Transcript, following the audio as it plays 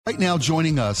Right now,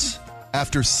 joining us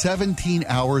after 17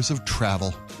 hours of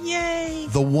travel, yay!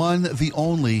 The one, the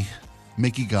only,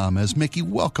 Micki Gamez. Micki,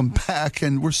 welcome back,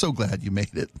 and we're so glad you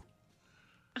made it.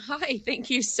 Hi, thank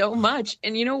you so much.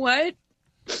 And you know what?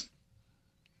 Are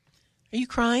you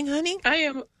crying, honey? I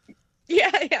am. Yeah,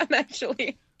 I am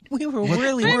actually. We were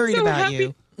really worried so about happy.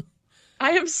 you.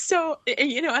 I am so,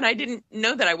 and I didn't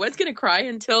know that I was going to cry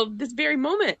until this very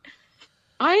moment.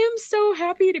 I am so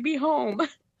happy to be home.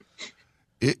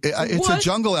 It's a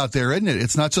jungle out there, isn't it?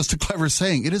 It's not just a clever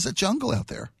saying. It is a jungle out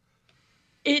there.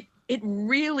 It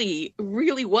really,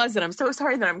 really was, and I'm so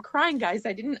sorry that I'm crying, guys.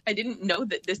 I didn't know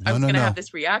that I was going to have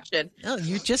this reaction. No,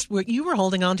 you were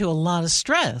holding on to a lot of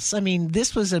stress. I mean,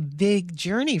 this was a big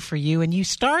journey for you, and you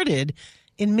started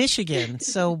in Michigan.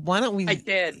 So why don't we? I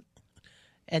did.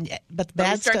 But the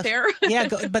bad start stuff there. Yeah,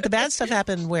 but the bad stuff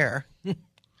happened where?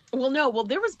 Well,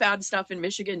 there was bad stuff in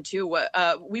Michigan, too.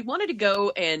 We wanted to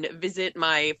go and visit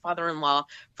my father-in-law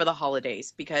for the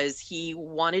holidays because he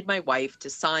wanted my wife to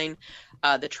sign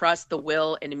the trust, the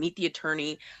will, and to meet the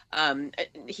attorney.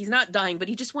 He's not dying, but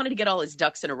he just wanted to get all his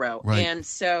ducks in a row. Right. And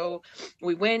so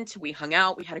we went, we hung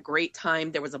out, we had a great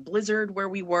time. There was a blizzard where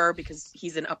we were because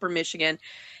he's in Upper Michigan.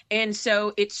 And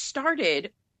so it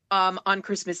started on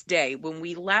Christmas Day when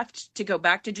we left to go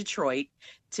back to Detroit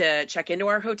to check into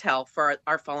our hotel for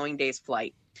our following day's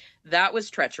flight. That was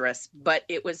treacherous, but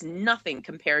it was nothing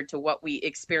compared to what we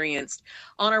experienced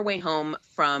on our way home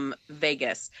from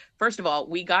Vegas. First of all,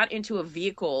 we got into a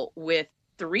vehicle with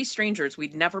 3 strangers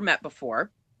we'd never met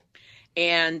before.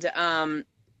 And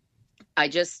I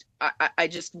just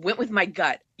went with my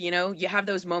gut. You know, you have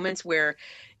those moments where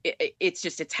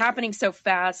it's happening so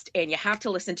fast and you have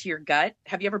to listen to your gut.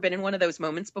 Have you ever been in one of those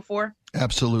moments before?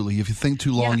 Absolutely. If you think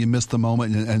too long, you miss the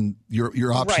moment and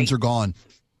your options are gone.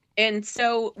 And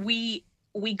so we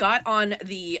got on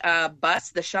the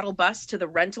the shuttle bus to the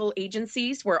rental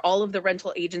agencies where all of the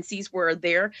rental agencies were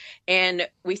there. And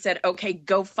we said, okay,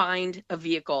 go find a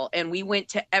vehicle. And we went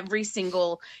to every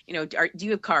single, do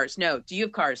you have cars? No. Do you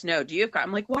have cars? No. Do you have cars?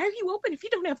 I'm like, why are you open if you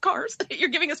don't have cars? You're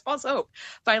giving us false hope.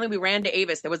 Finally, we ran to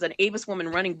Avis. There was an Avis woman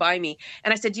running by me.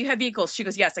 And I said, do you have vehicles? She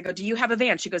goes, yes. I go, do you have a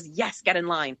van? She goes, yes, get in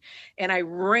line. And I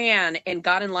ran and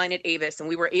got in line at Avis. And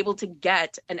we were able to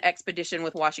get an Expedition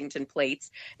with Washington plates.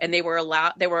 And they allowed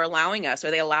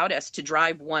us to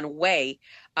drive one way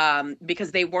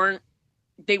because they weren't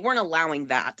allowing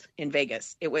that in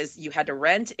Vegas. It was, you had to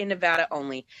rent in Nevada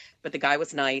only, but the guy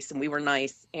was nice and we were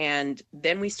nice. And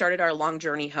then we started our long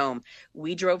journey home.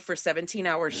 We drove for 17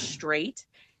 hours straight.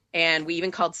 And we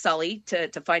even called Sully to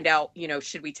find out,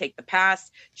 should we take the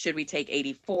pass? Should we take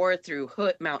 84 through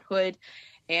Mount Hood?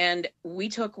 And we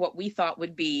took what we thought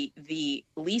would be the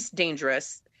least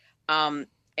dangerous. And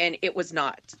it was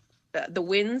not. The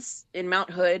winds in Mount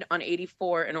Hood on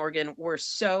 84 in Oregon were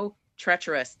so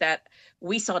treacherous that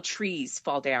we saw trees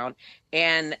fall down,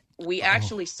 and we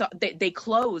actually saw they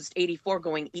closed 84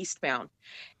 going eastbound,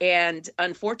 and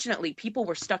unfortunately people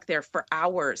were stuck there for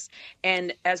hours.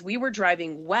 And as we were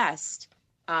driving west,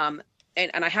 and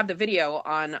I have the video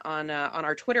on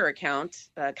our Twitter account,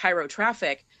 Cairo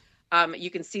Traffic, you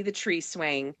can see the tree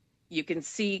swaying, you can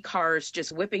see cars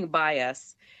just whipping by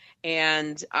us.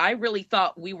 And I really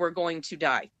thought we were going to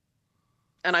die.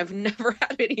 And I've never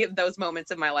had any of those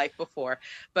moments in my life before.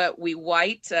 But we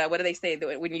what do they say?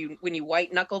 When you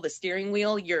white knuckle the steering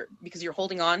wheel, because you're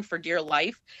holding on for dear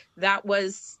life. That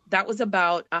was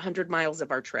about 100 miles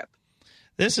of our trip.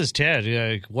 This is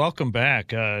Ted. Welcome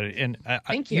back.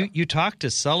 Thank you. You talked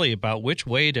to Sully about which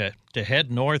way to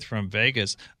head north from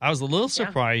Vegas. I was a little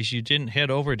surprised you didn't head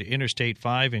over to Interstate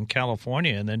 5 in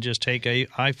California and then just take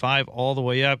I-5 all the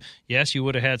way up. Yes, you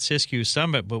would have had Siskiyou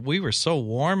Summit, but we were so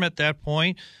warm at that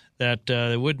point that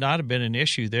there would not have been an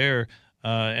issue there.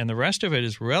 And the rest of it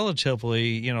is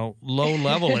relatively, low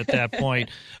level at that point.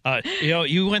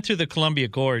 You went through the Columbia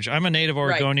Gorge. I'm a native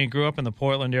Oregonian, grew up in the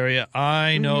Portland area.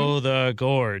 I know the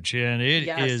gorge, and it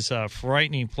is a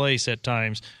frightening place at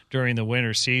times during the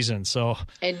winter season. So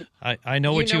I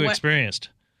know what you experienced.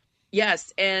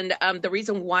 Yes, and the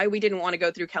reason why we didn't want to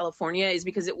go through California is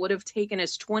because it would have taken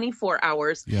us 24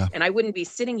 hours, and I wouldn't be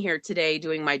sitting here today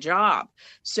doing my job.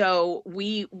 So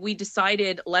we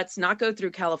decided, let's not go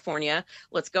through California.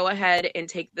 Let's go ahead and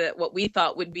take what we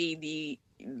thought would be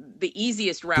the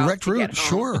easiest route. Direct route,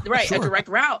 sure. Right, sure. A direct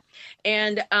route.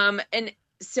 And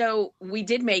so we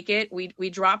did make it. We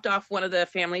dropped off one of the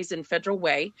families in Federal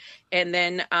Way, and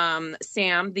then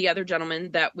Sam, the other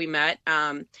gentleman that we met,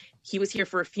 he was here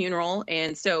for a funeral,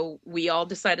 and so we all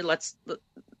decided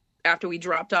after we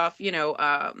dropped off,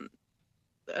 the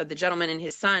gentleman and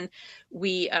his son,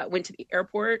 we went to the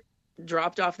airport,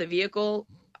 dropped off the vehicle.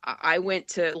 I went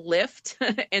to Lyft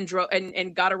and drove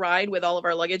and got a ride with all of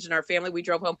our luggage and our family. We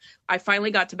drove home. I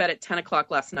finally got to bed at 10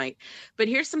 o'clock last night. But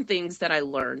here's some things that I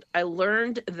learned. I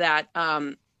learned that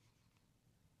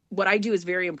what I do is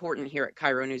very important here at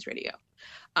Cairo News Radio.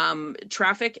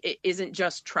 Traffic isn't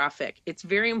just traffic. It's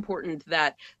very important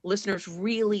that listeners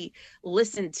really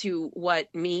listen to what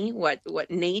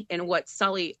Nate and what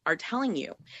Sully are telling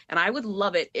you. And I would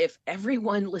love it if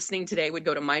everyone listening today would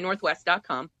go to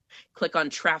mynorthwest.com, click on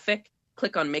traffic,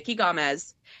 click on Micki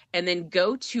Gamez, and then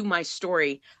go to my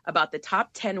story about the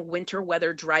top 10 winter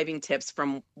weather driving tips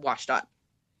from Washed Up.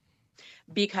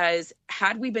 Because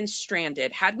had we been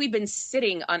stranded, had we been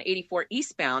sitting on 84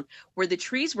 eastbound where the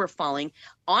trees were falling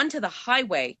onto the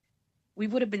highway, we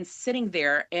would have been sitting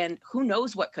there and who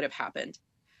knows what could have happened.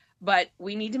 But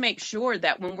we need to make sure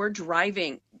that when we're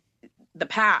driving the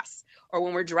pass or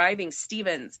when we're driving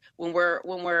Stevens, when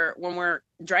we're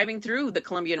driving through the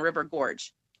Columbian River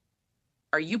Gorge,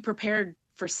 are you prepared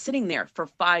for sitting there for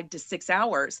 5 to 6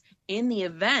 hours in the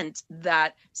event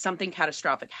that something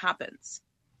catastrophic happens?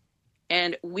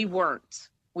 And we weren't.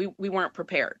 We weren't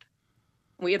prepared.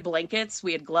 We had blankets,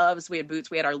 we had gloves, we had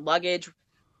boots, we had our luggage,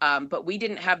 but we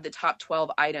didn't have the top 12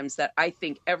 items that I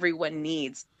think everyone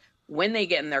needs when they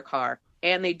get in their car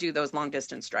and they do those long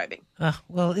distance driving.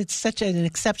 Well, it's such an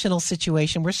exceptional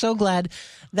situation. We're so glad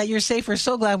that you're safe. We're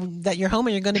so glad that you're home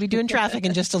and you're going to be doing traffic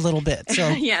in just a little bit. So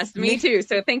yes, me too.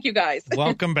 So thank you guys.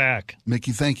 Welcome back.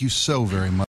 Micki, thank you so very much.